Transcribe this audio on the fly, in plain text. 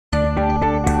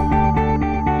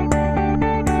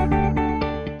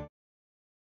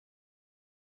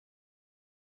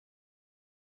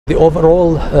The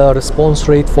overall response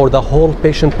rate for the whole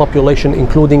patient population,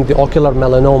 including the ocular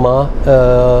melanoma,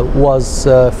 was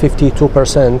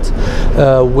 52%,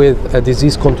 with a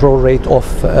disease control rate of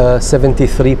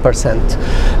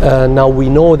 73%. Now we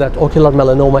know that ocular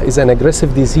melanoma is an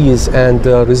aggressive disease and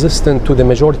resistant to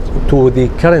the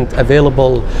current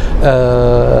available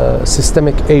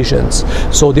systemic agents.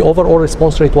 So the overall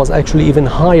response rate was actually even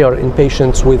higher in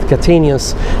patients with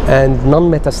cutaneous and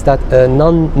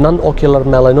non-ocular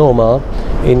melanoma.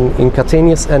 In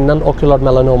cutaneous and non-ocular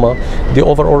melanoma, the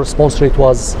overall response rate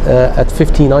was at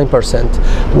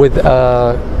 59%, with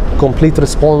a complete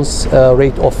response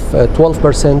rate of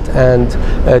 12% and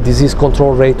a disease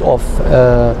control rate of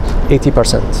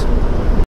 80%.